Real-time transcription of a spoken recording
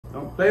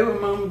Play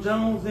with Mama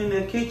Jones in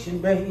the kitchen,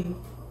 babe.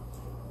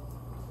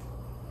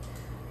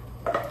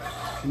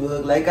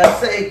 Look, like I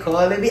say,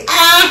 call it be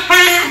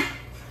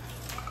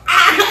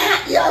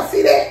y'all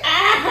see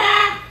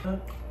that?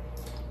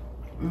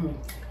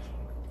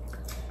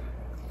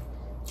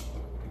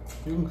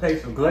 You can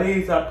take some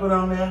glaze I put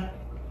on there.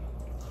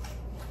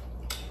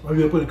 Oh,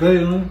 you put the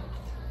glaze on it?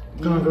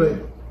 What kind of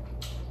glaze?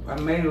 I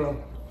made a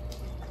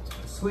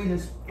sweet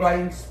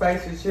and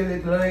spicy chili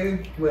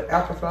glaze with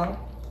applesauce.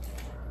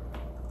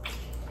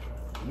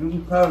 You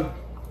can put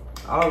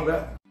all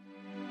that.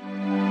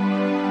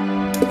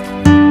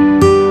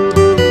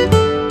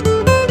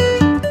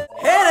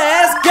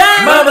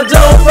 Mama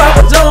Jones,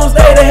 Papa Jones,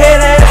 they the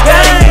head ass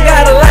gang.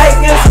 Gotta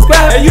like and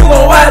subscribe, and you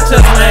gon' watch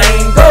us,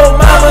 man. Go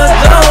Mama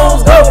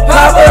Jones, go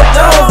Papa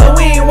Jones, and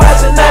we ain't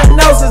watching nothing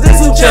else, cause this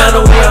who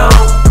channel we on.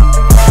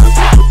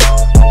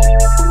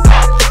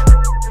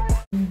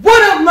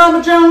 What up,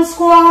 Mama Jones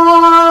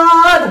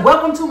squad?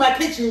 Welcome to my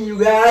kitchen, you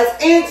guys.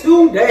 And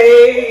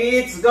today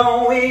it's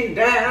going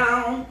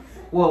down.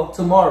 Well,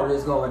 tomorrow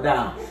it's going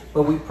down,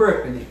 but we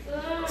prepping it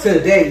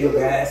today, you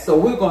guys. So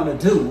we're gonna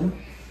do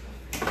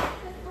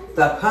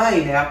the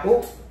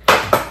pineapple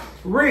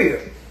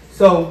rib.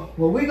 So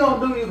what we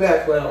gonna do, you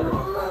guys,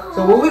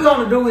 so what we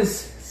gonna do is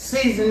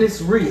season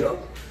this rib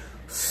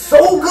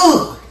so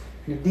good,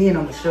 and then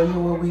I'm gonna show you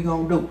what we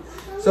gonna do.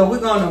 So we're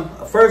gonna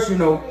first, I'm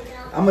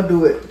gonna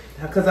do it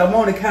because I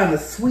want it kind of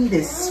sweet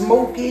and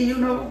smoky,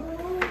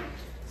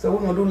 So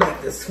we're gonna do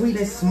like the sweet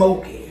and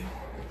smoky.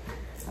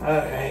 All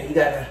right, you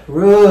gotta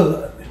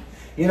rub.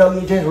 You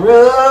just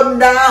rub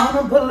down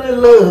and put a little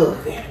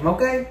love in,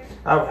 okay?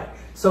 All right.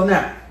 So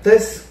now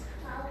let's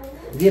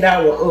get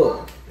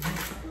our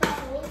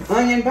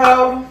onion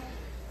powder.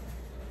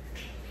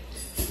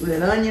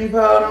 With onion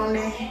powder on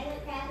there.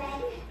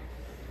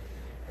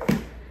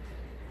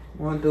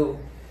 We're gonna do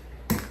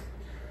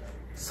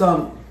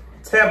some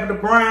Tabitha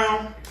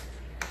Brown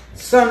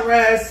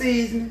sunrise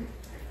seasoning.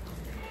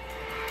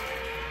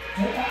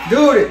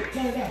 Do it.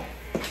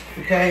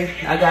 Okay,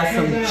 I got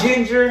some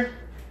ginger.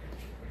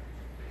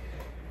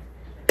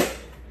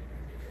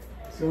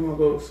 So I'm gonna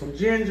go with some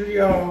ginger,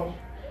 y'all.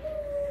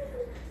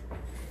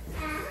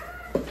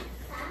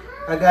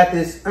 I got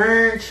this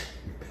orange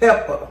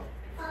pepper.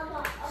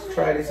 Let's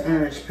try this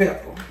orange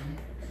pepper.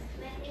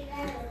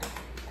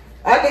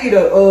 I need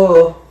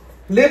a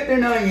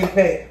Lipton onion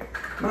pack.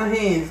 My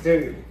hand's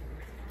dirty.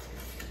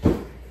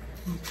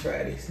 Let's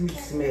try this. Let me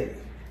smell it.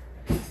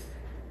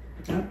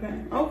 Okay.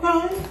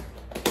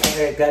 I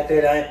had got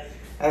that.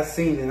 I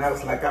seen it and I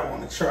was like, I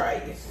want to try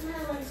it.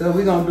 So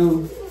we're gonna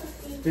do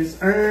this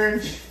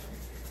orange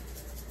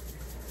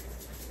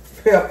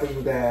pepper,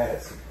 you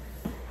guys.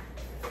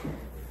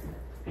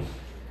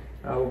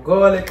 Our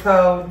garlic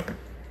powder.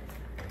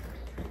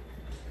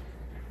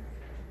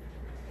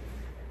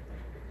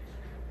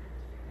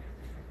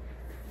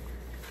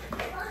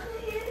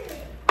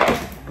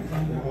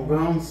 We're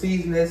going to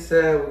season this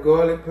side with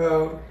garlic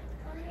powder.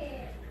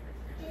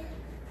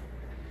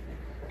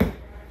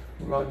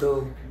 We're going to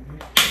do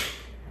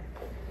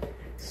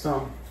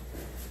some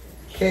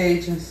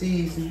Cajun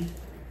seasoning.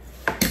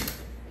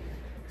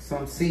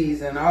 Some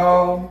season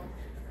all.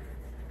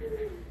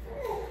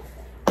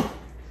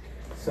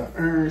 Some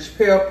orange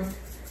pepper.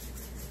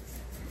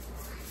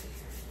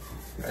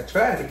 I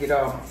tried to get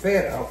all my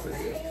fat off of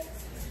here.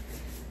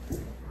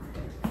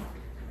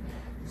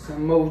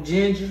 Some more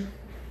ginger.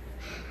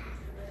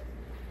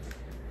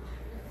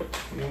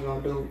 We're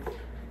gonna do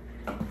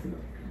a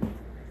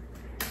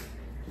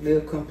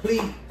little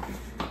complete.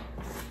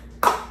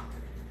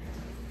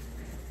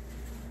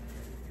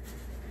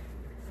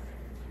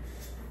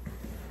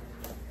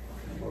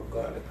 More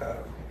garlic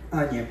powder,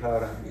 onion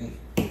powder, I mean.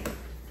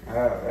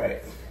 All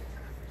right.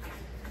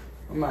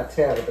 I'm not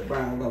Tabitha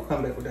Brown. We're gonna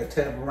come back with that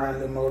Tabitha Brown, a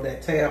little more of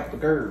that Tabitha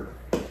girl.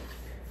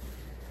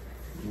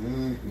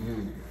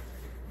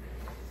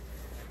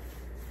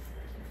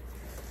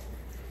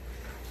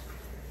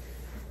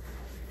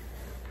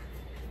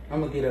 I'm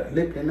gonna get a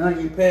Lipton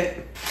onion pack.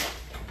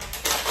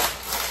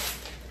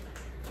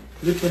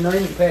 Lipton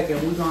onion pack,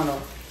 and we're gonna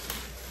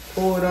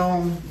pour it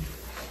on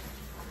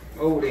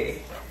over there.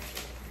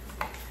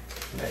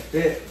 Like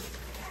that.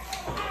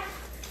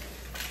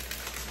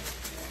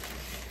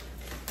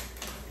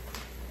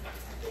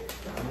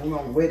 We're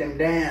gonna wet them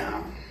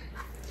down.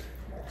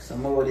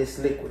 Some more of this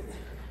liquid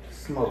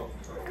smoke.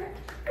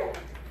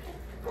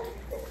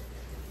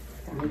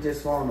 And we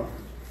just wanna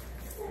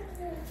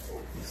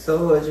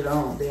massage it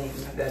on. Dang,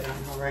 I got it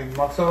on my ring.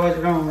 Massage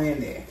it on in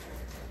there.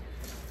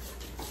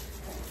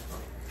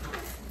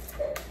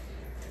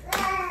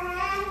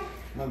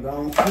 I'm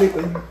gonna flip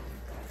it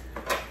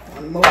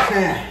one more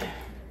time.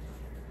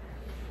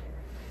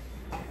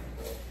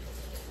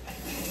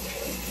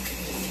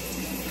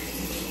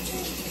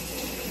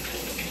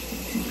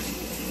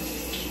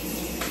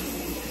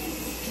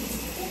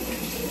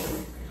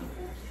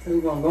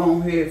 We're gonna go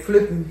ahead and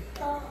flip him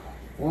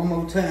one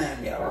more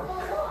time, y'all.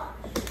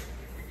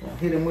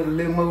 Hit him with a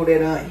little more of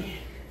that onion.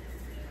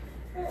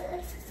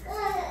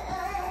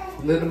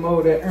 A little more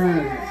of that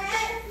orange.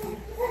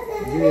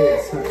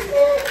 Yes, honey.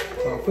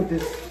 I'll put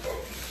this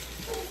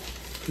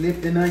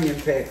Lipton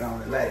onion pack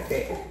on it like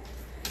that.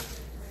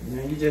 And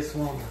then you just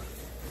want to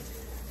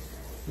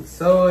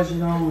massage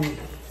it on it.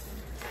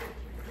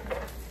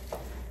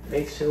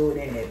 Make sure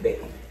it in that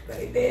baby.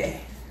 Like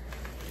that.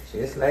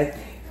 Just like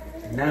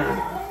that. Now,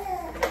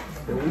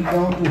 what we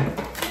gonna do?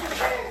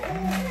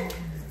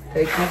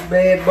 Take this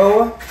bad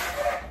boy.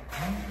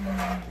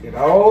 Get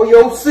all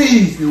your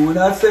seasoning. When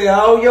I say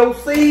all your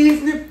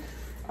seasoning,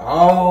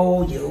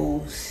 all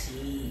your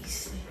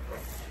seasoning.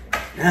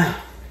 Now,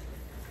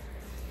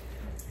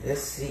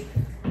 let's see.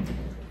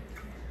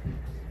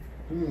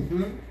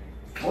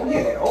 Oh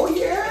yeah, oh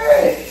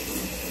yeah.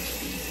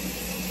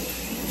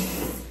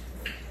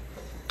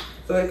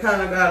 So it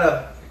kind of got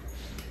a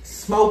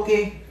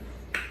smoky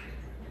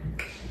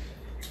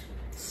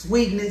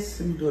sweetness.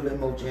 Let me do a little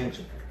more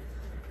ginger.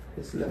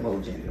 Just a little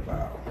more ginger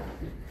ball.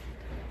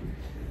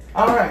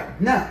 All right,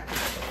 now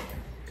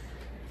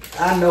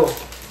I know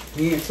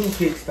me and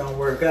toothpicks don't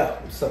work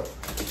out, so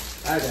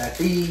I got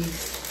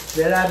these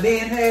that I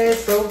been had,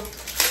 so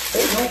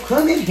they gonna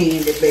come in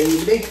handy, baby.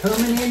 They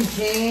coming in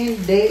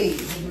handy.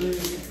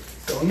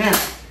 So now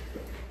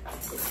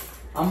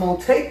I'm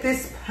gonna take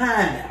this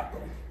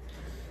pineapple,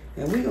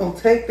 and we gonna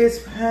take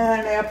this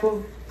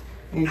pineapple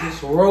and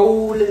just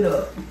roll it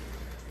up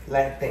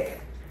like that,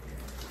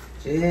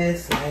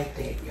 just like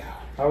that, y'all.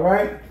 All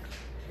right.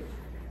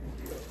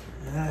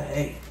 All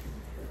right.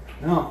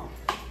 Now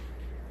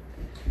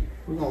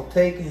we're gonna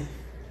take and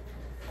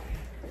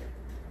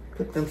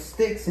put them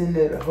sticks in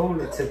there to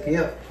hold it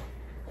together.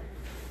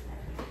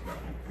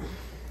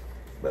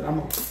 But I'm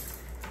gonna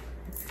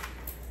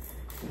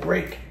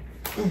rake.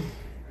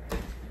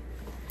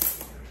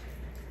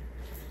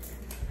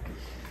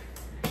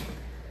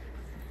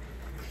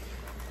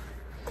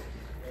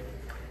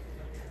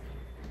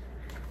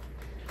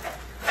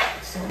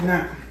 So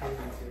now,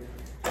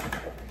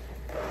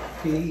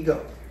 here you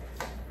go.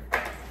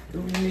 Do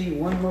we need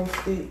one more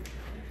stick?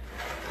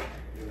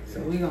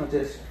 So we're gonna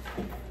just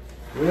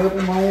rub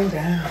them on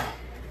down.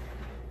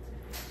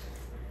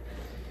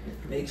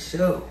 Make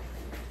sure.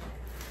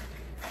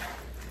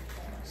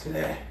 See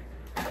that?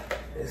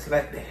 It's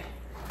like that.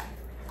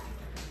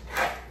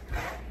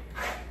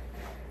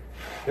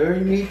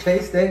 Dirty meat,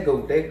 taste that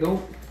goat. That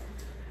goat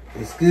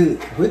is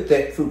good with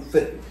that fruit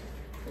filling.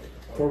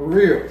 For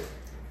real.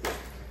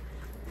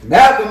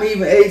 Malcolm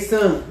even ate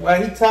some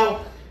while he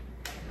talked.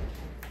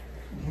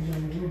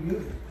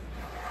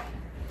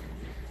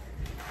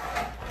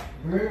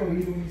 Real,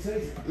 he do what he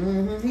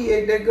says. He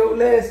ate that goat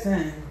last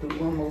time. Do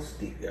one more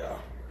stick, y'all.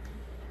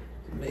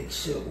 Make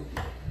sure.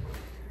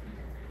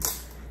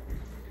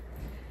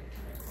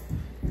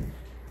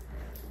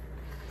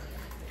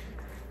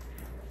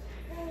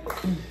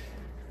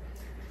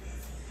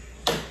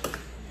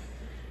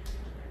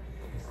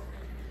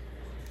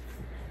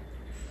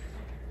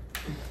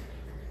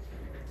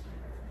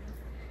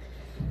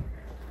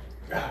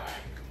 Alright,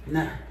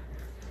 now.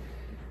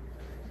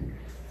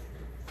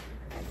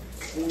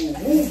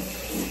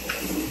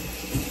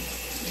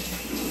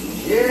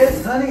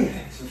 Yes, honey.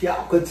 So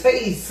y'all could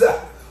taste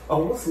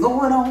what's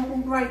going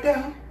on right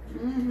now.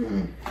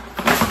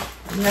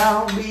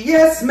 Now be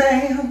yes,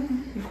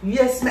 ma'am.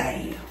 Yes,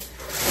 ma'am.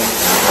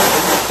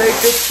 Take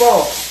this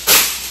ball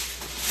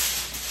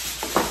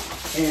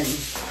and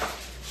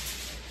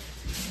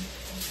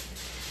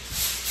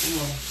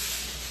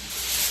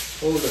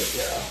hold up,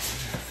 y'all.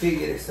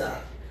 Figure this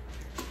out.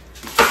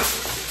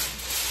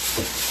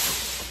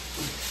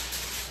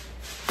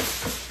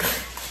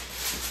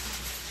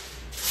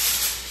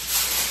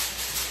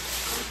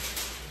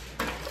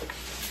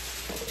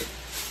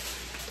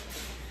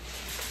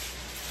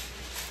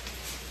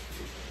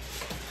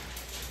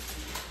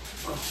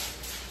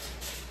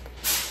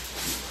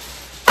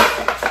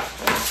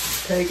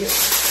 Take it.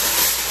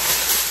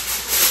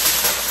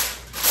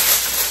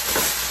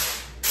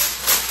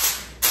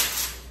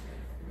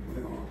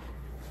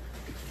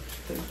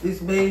 Take this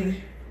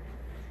baby.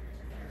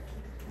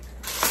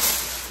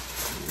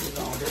 We're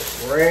gonna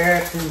just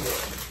wrap it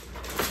up.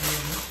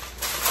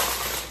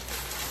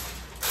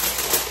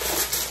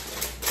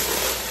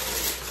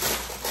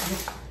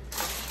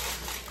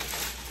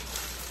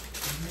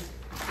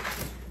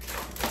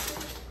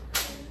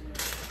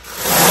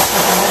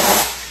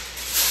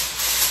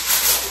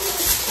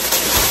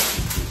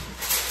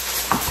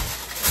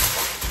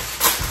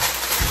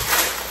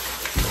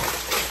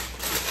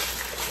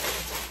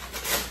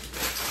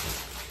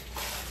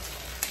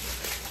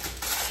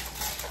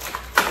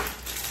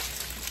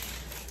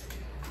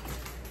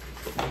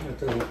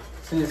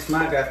 Since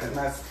my got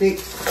my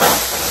sticks.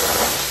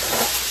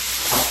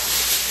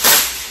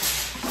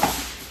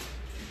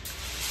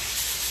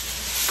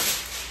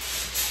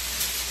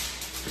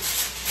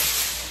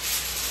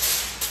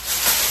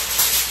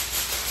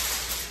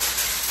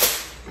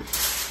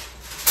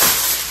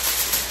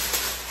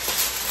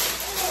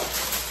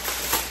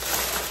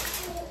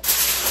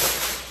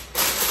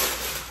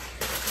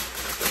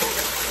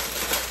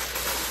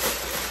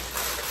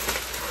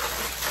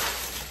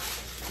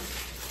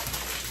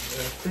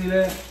 See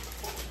that?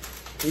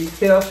 Be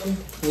careful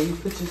when you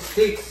put your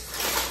sticks.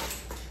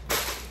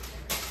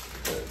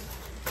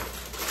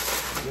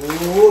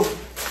 Whoa.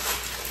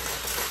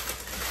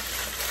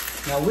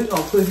 Now we're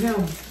gonna put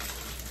him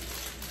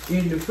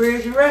in the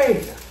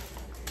refrigerator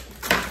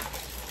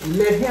and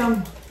let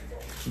him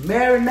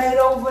marinate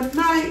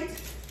overnight,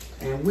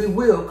 and we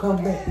will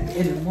come back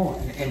in the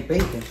morning and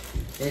bake him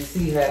and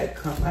see how it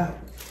come out.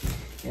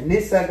 And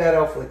this I got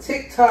off of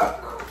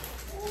TikTok.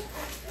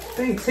 I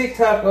think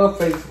TikTok or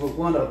Facebook,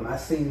 one of them I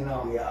seen it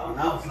on, y'all. And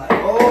I was like,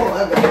 oh,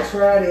 I gotta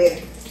try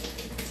that.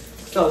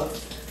 So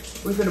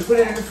we're gonna put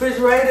it in the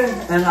refrigerator,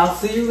 and I'll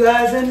see you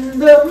guys in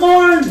the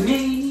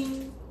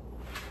morning.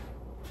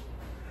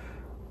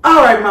 All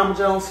right, Mama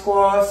Jones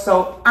squad.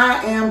 So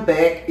I am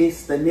back.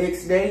 It's the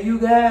next day, you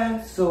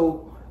guys.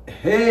 So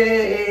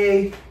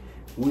hey,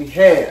 we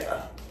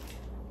have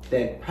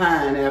that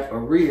pineapple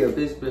rib.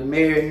 It's been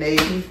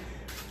marinating.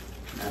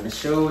 And I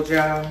showed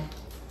y'all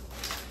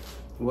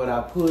what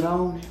I put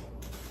on it.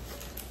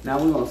 Now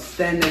we're gonna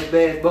stand that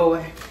bad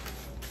boy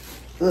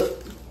up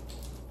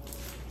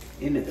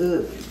in the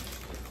oven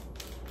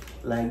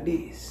like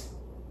this.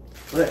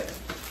 But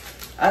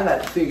I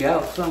got to figure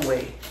out some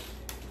way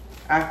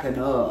I can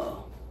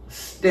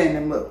stand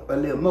them up a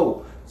little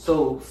more.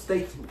 So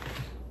stay tuned.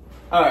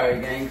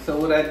 Alright gang, so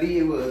what I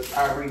did was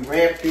I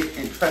rewrapped it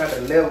and tried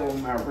to level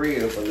my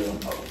rib a little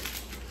more.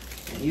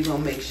 And you're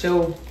gonna make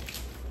sure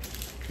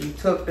you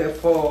tuck that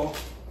foil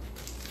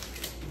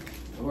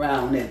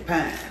around that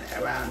pine,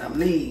 around them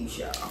leaves,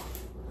 y'all.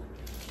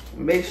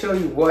 Make sure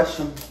you wash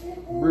them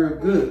real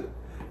good.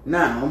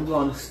 Now I'm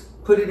gonna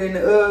put it in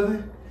the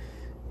oven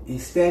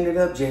and stand it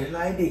up just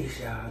like this,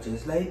 y'all,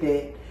 just like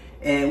that.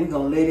 And we're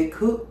gonna let it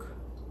cook,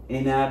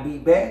 and I'll be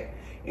back.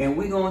 And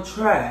we're gonna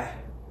try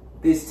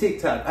this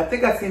TikTok. I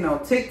think I seen it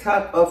on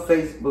TikTok or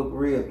Facebook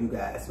rib, you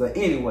guys. But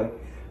anyway,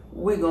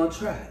 we're gonna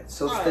try it.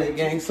 So stay,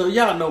 gang. So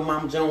y'all know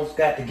Mama Jones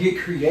got to get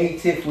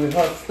creative with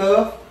her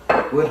stuff,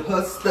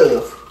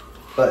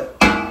 But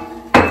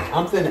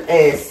I'm finna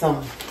add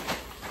some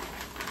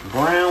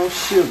brown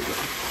sugar,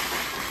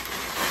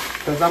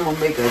 cause I'm gonna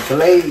make a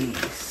glaze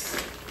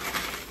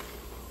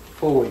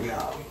for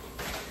y'all.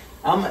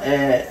 I'm gonna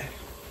add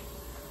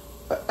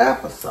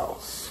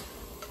applesauce.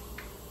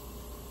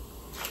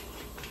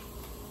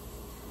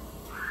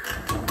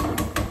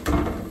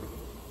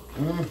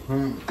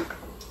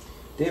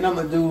 Then I'm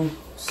gonna do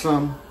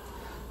some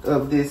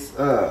of this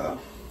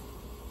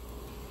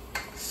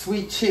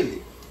sweet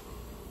chili.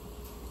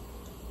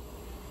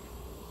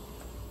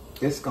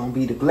 It's gonna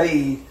be the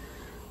glaze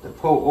to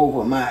pour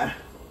over my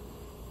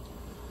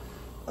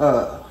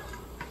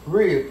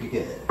rib, you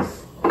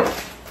guys.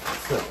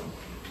 So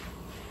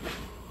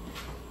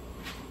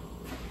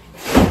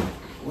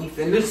we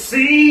finna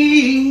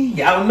see.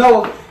 Y'all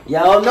know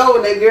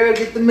when that girl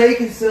get to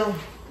making some,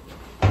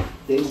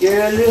 that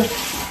girl little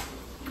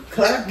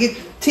clock get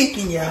to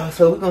ticking, y'all.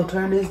 So we're gonna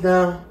turn this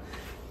down.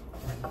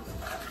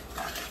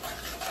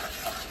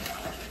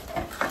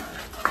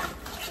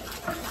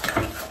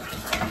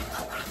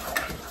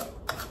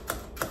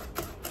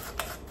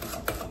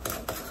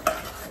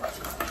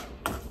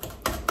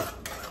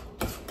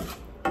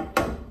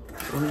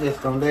 I'm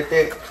just gonna let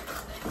that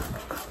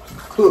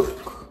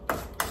cook.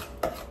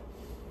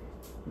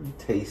 Let me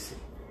taste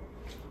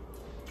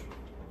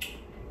it.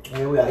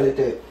 And we gotta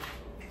let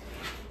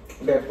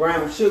that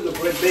brown sugar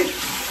for a bit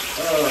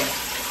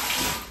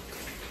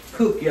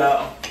cook,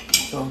 y'all.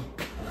 So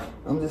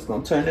I'm just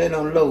gonna turn that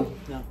on low.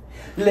 Now,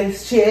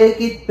 let's check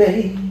it,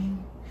 babe.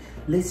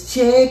 Let's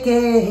check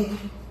it.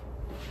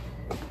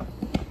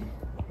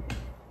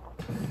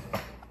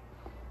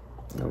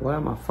 Now, why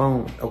my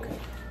phone? Okay.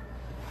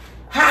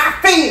 How I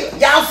feel?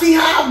 Y'all see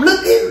how I'm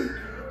looking?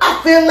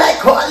 I feel like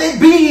Carly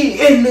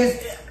B in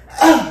this.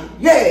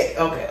 Yeah.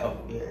 Okay. Oh,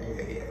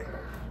 yeah.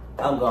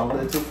 I'm going a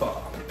little too far.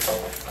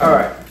 All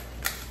right.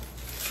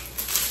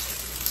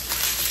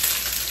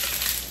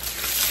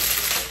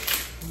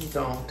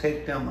 Don't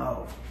take them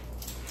off.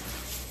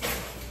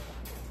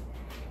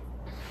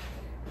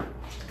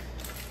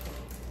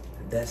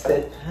 That's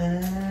that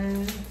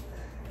pine.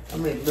 I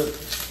mean, look,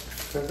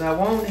 cause I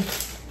want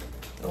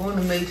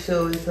to make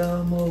sure it's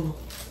almost.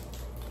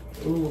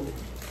 Ooh.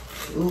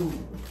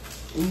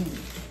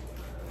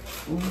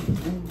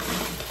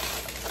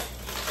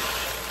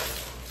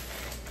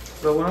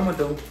 So what I'm gonna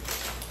do,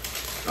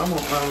 I'm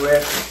gonna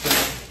unwrap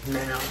this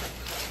now.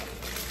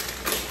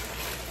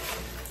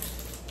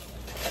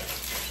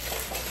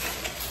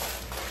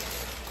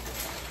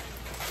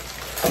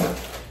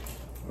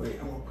 Wait,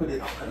 I'm gonna put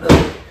it on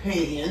another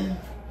pan.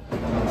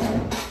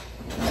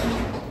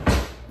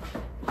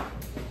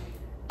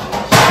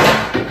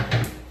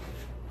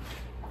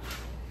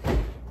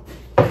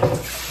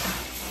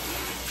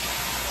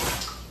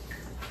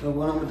 So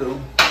what I'm gonna do,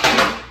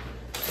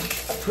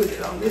 put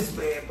it on this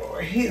bad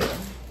boy here.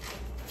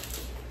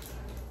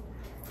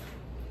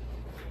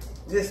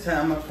 This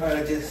time I'll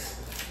probably just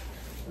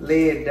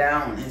lay it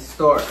down and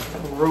start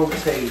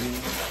rotating.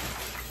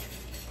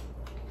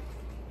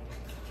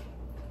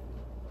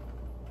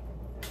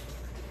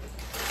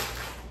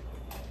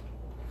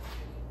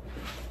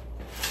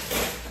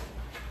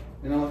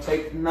 Then I'm gonna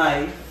take the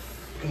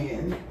knife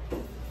and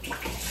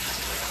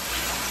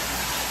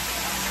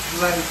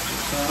slice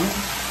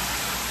some.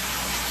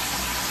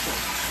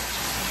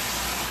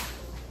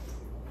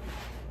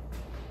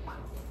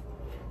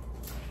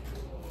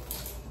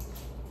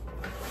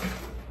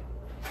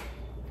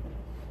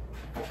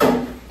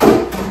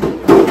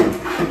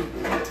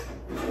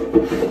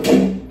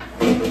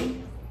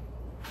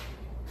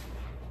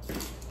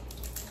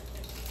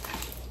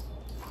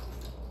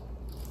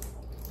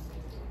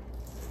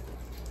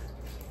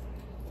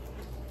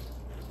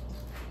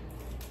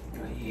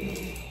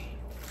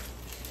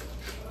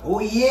 Oh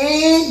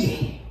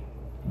yeah.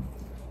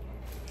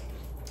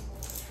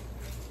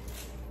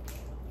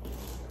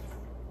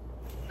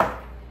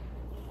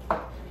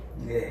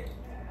 Yeah.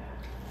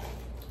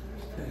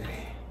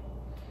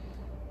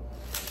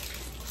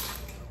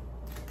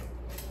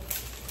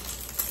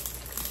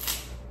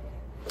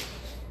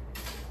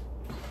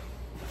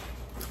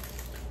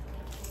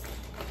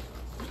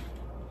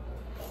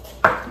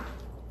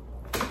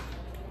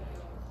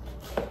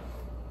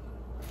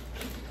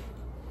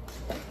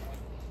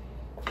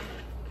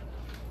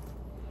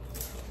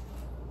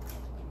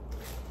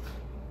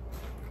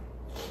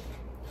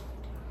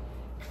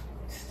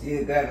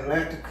 Still got a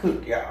lot to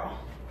cook, y'all.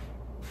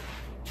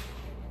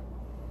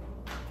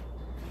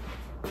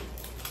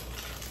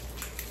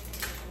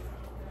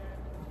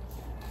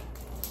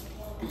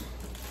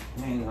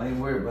 I ain't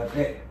worried about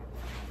that.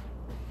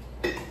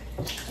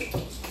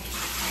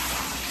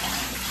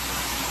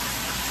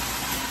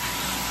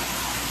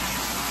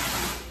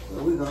 So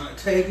we're gonna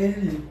take it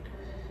and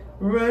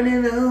run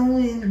it on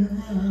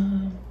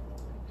in.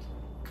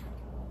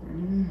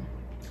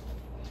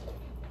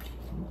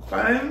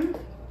 Fine.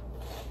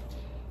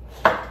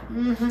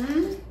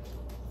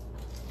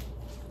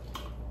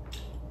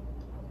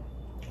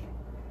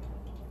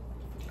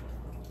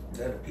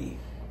 That'll be.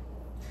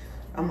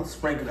 I'm gonna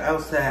sprinkle it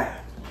outside.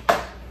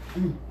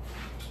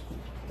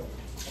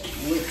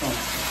 With some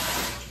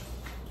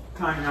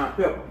cayenne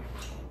pepper.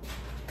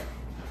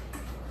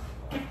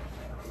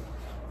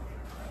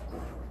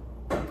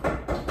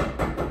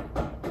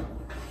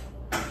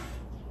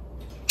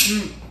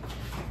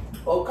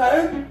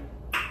 Okay.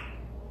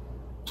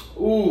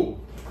 Ooh,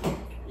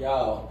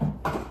 y'all.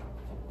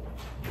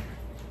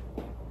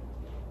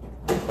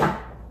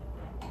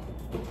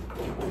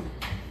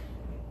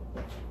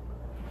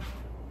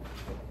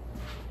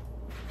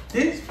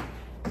 This.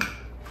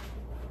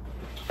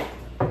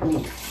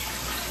 Ooh.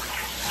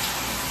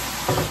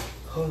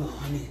 Hold on,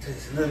 I need to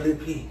taste another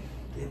little piece.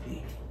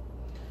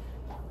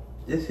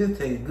 This here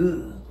tastes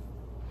good.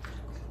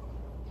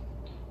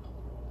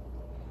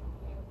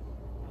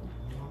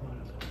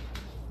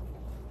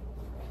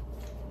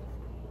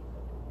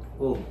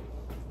 Whoa.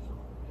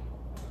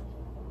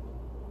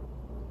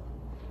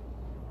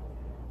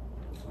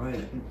 All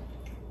right.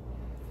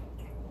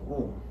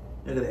 Whoa.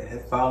 Look at that.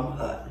 That's falling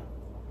hot.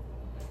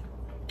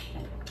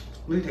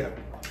 Look at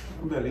that.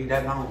 I'm gonna leave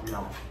that alone,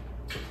 y'all.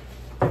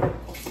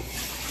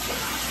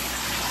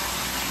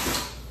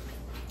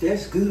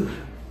 That's good.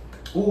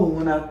 Ooh,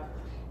 when I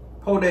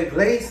pour that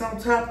glaze on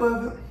top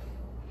of it,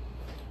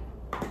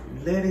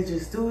 let it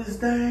just do its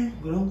thing,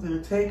 but I'm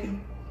gonna take it.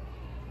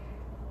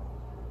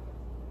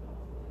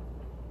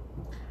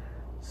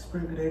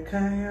 Sprinkle that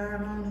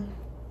cayenne on it.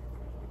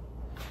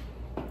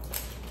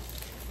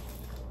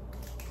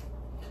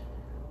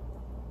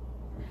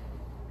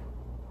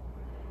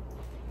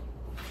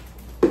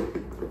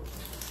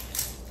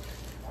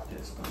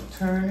 Just gonna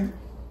turn it.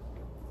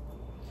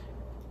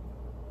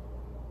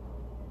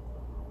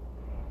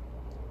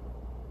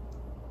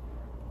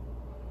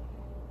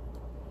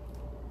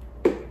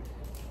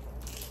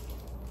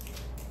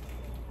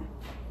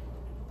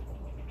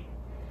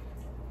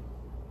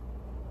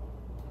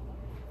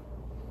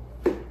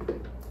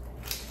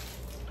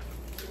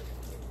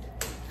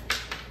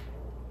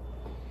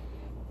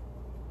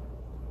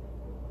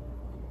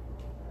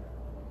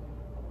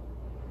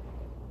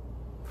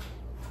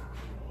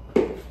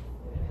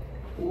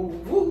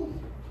 Ooh.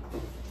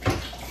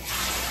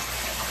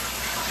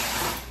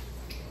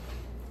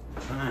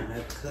 Trying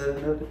not to cut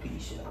another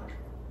piece out.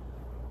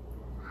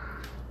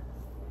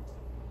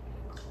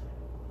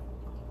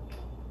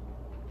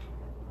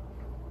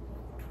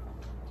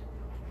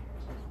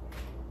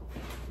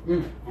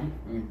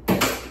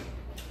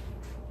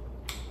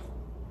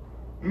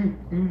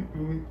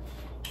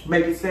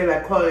 Make it say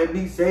like Carly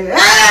B say,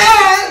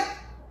 ah!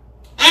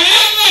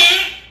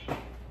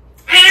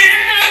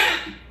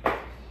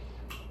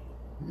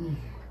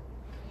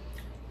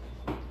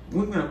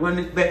 We're gonna run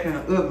this back in the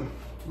oven.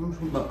 I'm gonna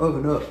put my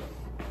oven up.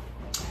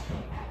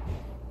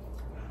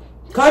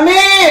 Come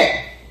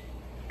in!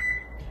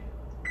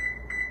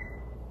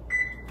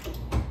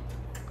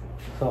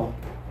 So,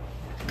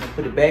 I'm gonna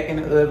put it back in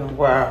the oven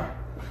while,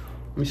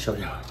 let me show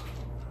y'all.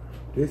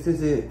 This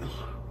is it.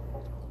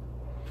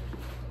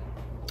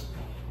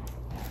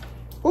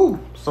 Ooh,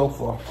 so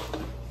far.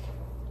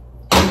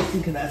 Let's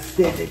see, can I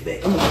stand it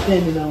back? I'm gonna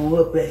stand it on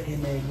up back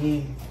in there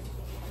again.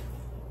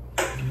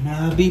 And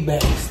I'll be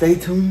back. Stay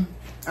tuned.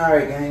 All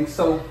right, gang.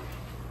 So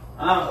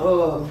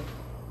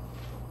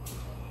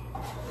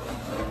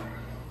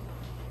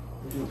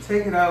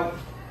Take it out.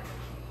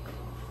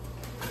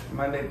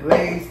 My little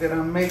glaze that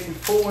I'm making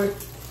for it.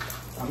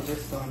 I'm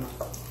just gonna.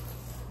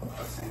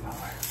 This ain't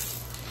alright.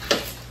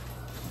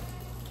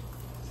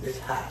 It's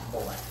hot,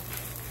 boy.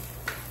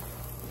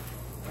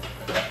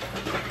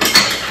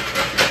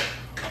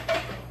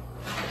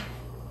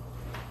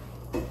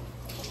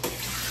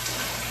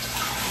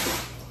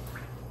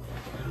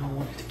 I don't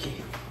want it to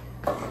get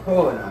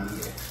poured on here.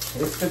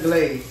 It's the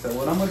glaze. So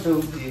what I'm gonna do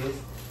is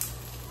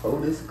pour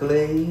this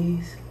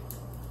glaze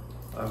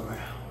around.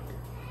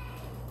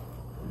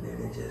 And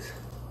then it just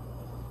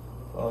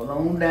fall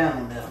on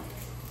down now.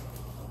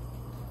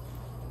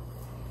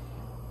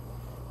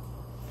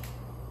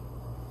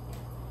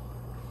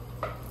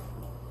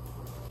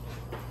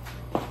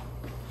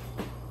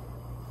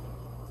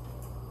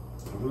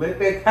 Let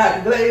that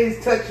hot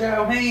glaze touch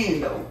your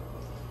hand though.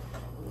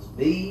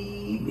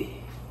 Baby.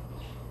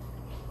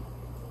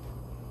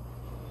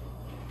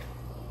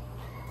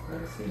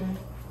 See that?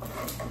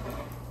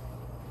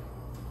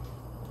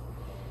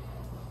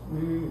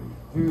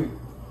 Mm-hmm.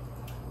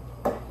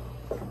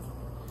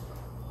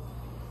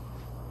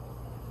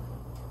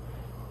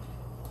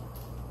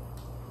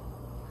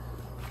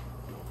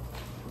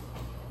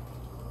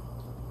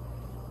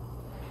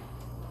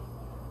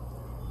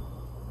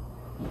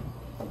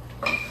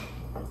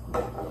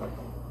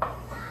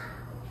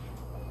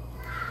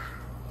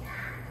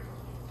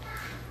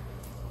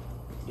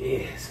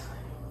 Yes.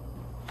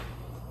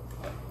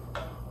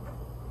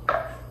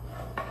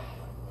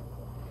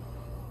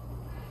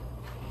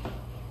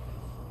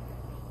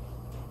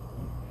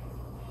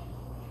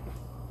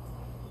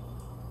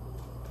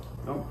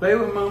 Don't play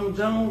with Mama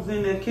Jones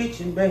in the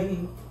kitchen,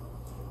 babe.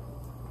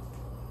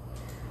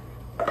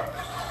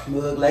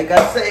 Look, like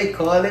I say,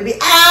 call it the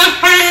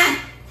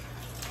aha!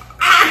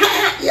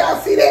 Aha! Y'all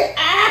see that?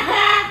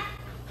 Aha!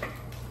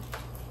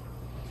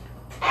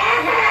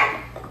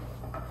 Aha!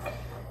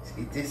 Let's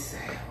get this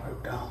side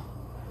worked on.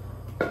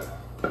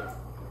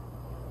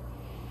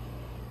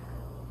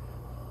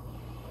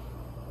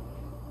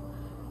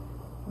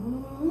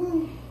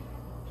 Ooh.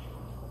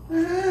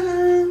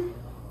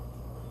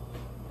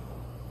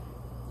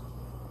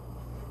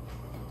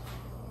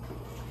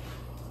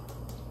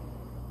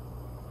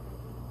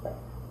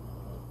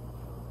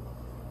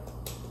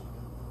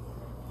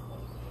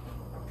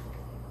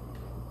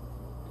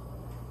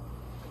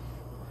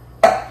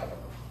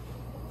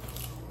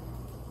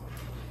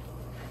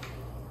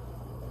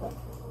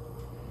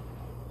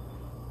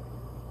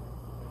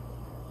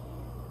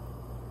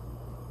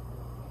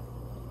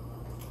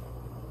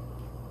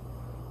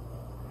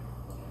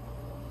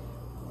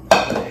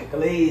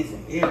 Glaze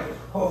in every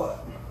part.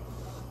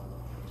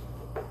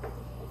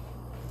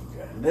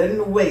 Got nothing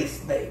to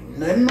waste, baby.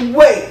 Nothing to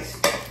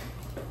waste.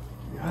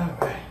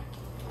 Alright.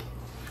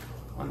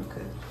 I'm gonna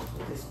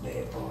cut this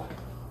bad boy.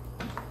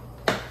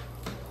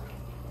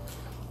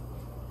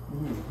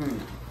 Mm-hmm.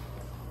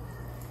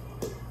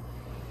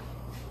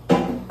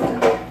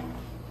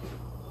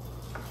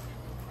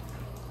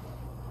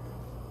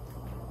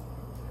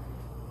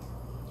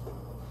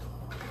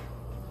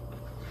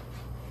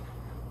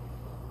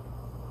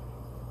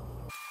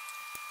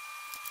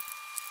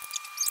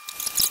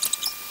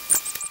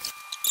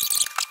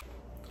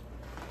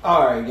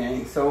 Alright,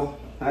 gang, so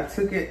I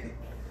took it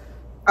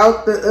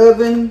out the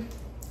oven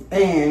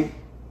and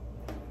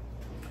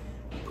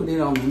put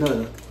it on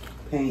another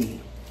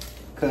pan,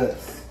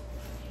 because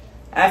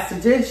I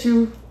suggest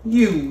you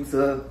use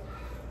a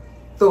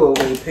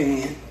throwaway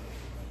pan.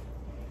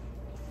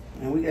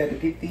 And we got to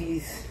get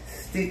these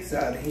sticks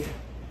out of here.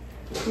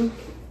 Ooh.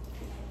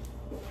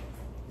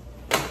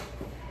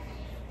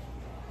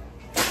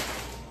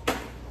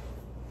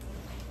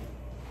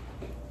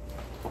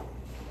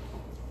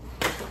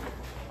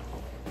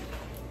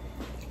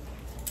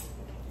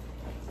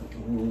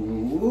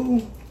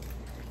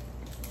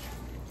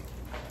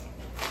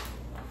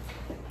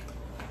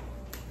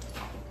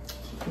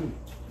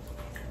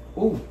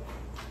 Ooh.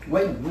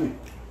 Wait a minute.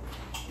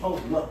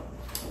 Oh, look.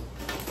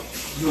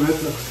 No,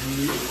 that's not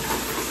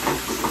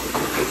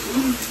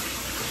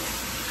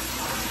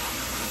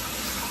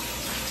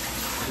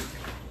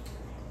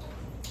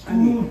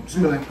good.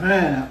 Smell like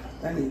pineapple.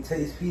 I need to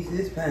taste a piece of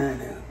this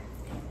pineapple.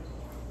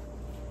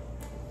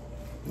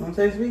 You want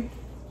to taste me?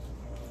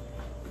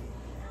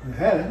 You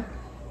had it.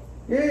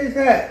 Yeah, it's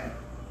hot.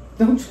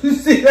 Don't you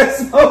see that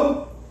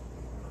smoke?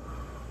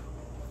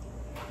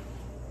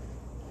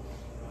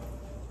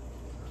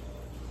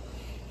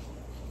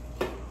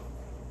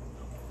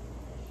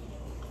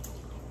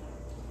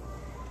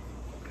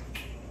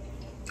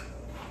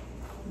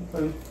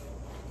 Okay.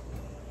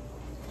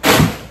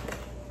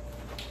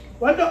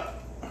 What the?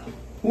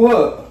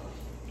 What?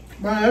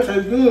 Man, that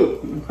tastes good.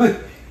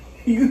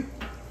 You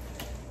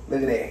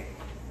look at that.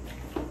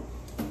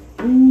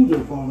 Ooh, they're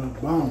falling off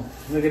the bone.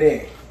 Look at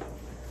that.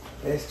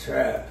 Let's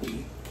try it,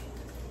 Pete.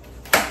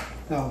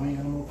 No, we ain't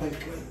got no more paper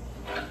plate.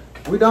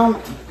 We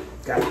don't.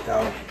 Got it,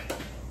 dog.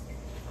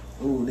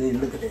 Ooh, then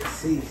look at that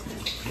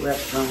seasoning.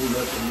 Wrapped on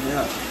up in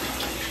there.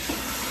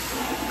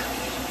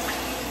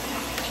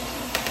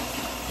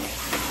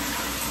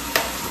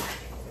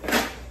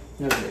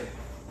 Look at that.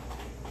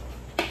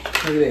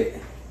 Look at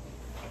that.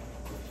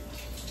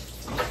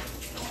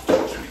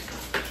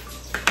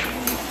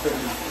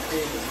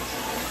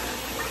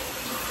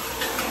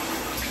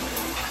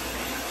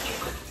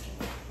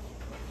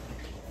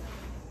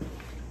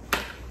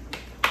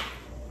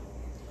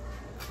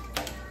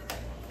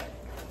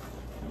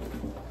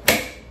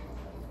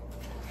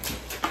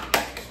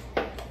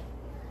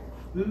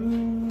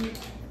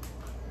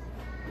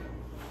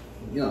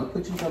 You know,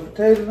 put you some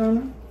potatoes on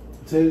it.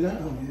 Potatoes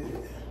down, yeah.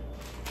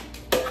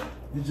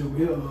 Did you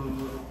get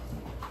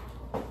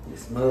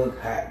This mug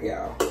hot,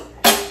 y'all. Look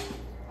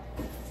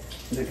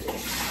at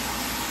that.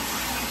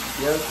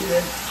 Y'all see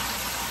that?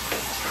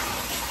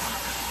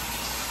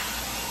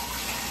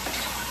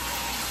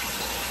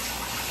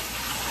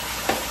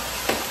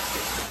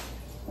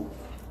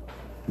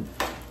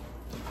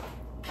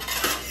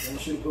 I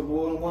should put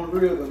more than one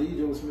grill, but these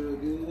don't smell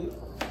good.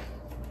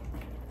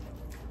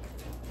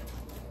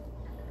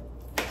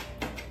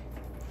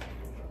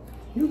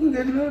 You can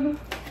get another.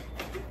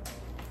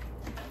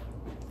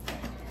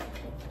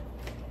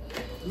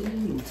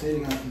 Potato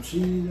got some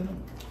cheese in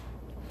them.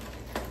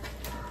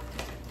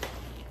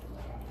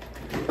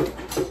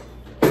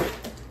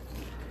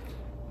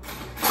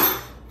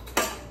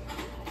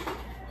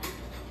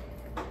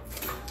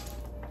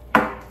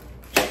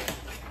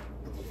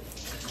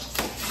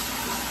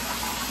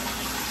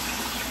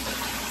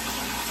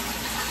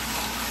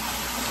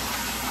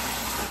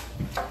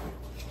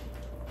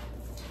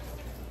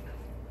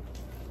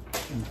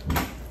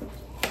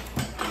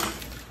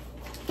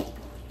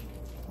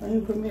 I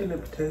ain't put me a little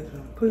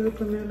potato.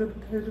 Put me a little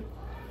potato.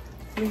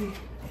 Please.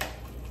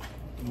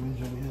 Let me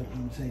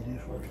say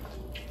this first.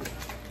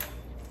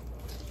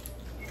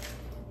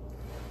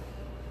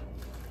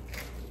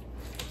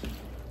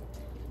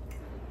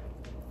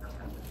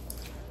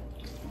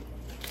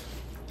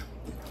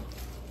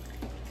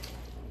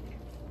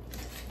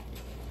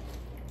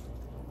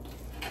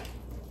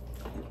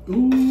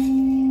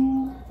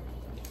 Ooh.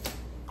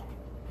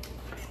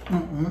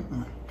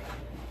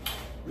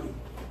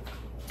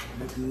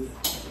 That's good.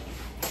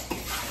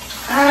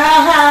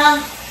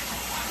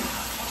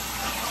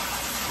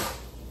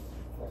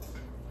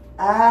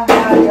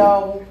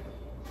 Y'all.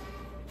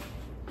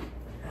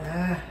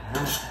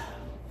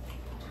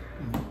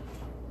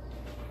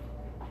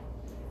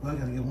 Well, I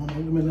gotta get one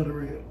more minute of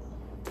red.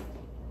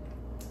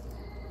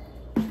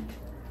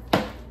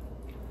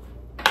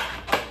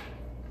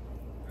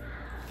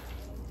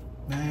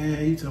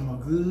 Man, you talking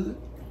about good?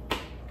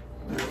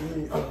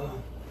 You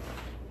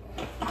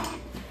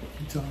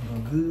talking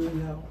about good,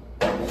 y'all?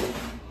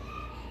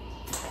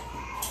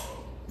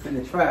 I'm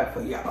gonna try it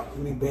for y'all. Let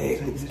me bag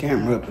this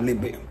camera up a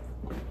little bit.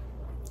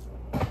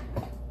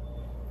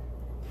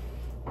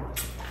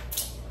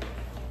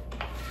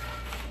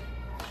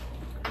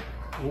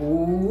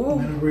 Ooh.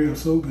 Man, the bread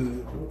so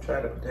good. Let me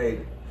try the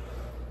potato.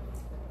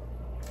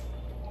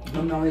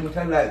 I'm not even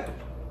taste like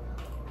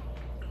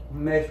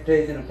mashed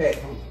potatoes in a pack.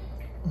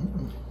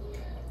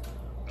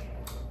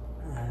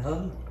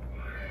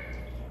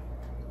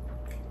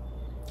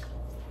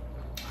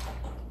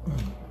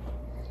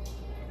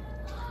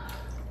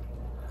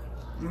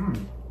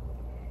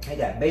 They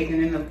got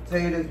bacon in the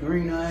potatoes,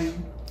 green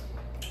onion,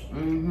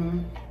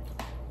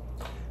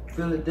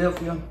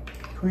 Philadelphia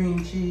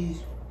cream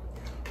cheese.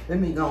 Let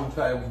me go and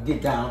try to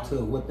get down to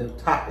what the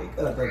topic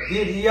of the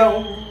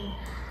video,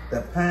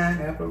 the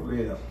pineapple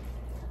rib.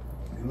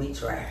 Let me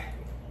try.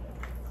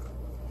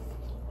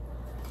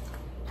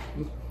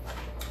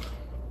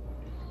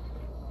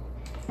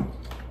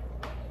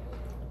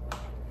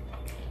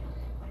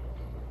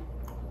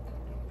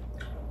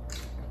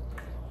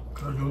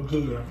 That's so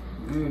good.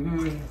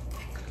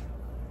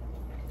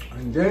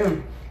 And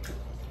then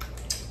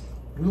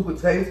you could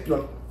taste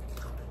the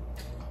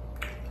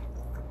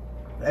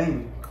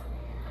dang.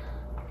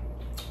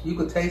 You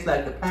could taste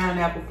like the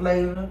pineapple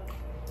flavor.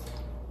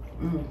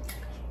 You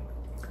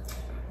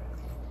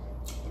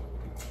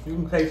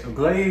can taste the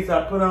glaze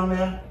I put on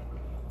there.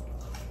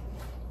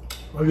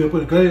 Oh, you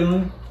put the glaze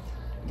on it?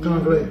 What kind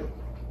of glaze?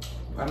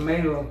 I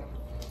made a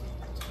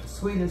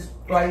sweet and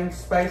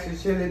spicy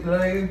chili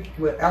glaze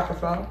with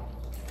applesauce.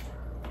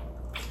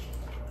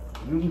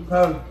 You can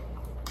put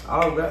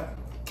all that.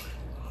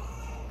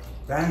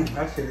 Dang,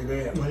 that shit is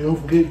good. Well, you don't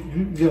forget,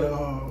 you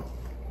gotta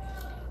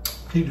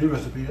keep the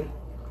recipe up.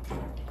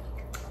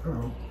 You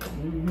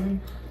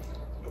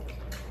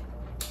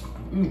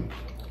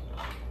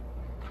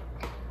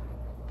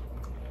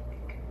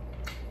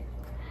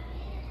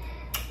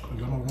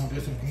don't want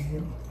this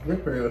again.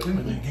 That's pretty good.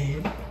 And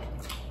again.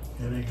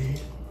 And again.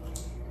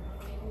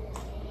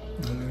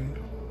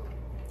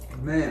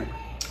 Man,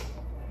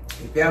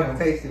 if y'all can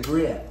taste this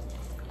rib.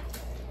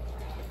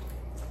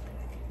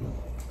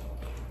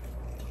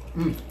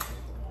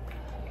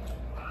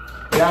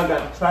 Y'all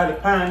got to try the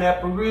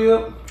pineapple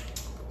rib.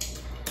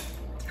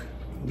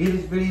 Give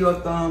this video a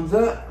thumbs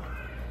up,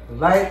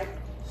 like,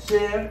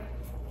 share,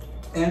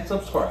 and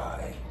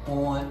subscribe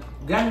on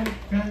Gang.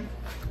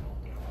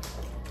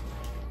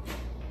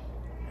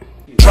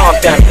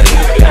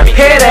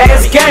 Head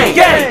ass gang,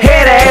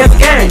 head ass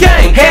gang.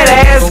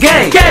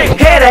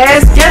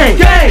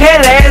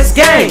 head ass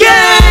gang.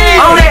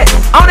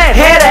 On that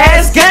head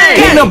ass gang.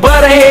 Peanut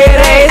butter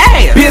head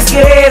ass,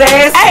 biscuit head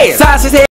ass, sausage head.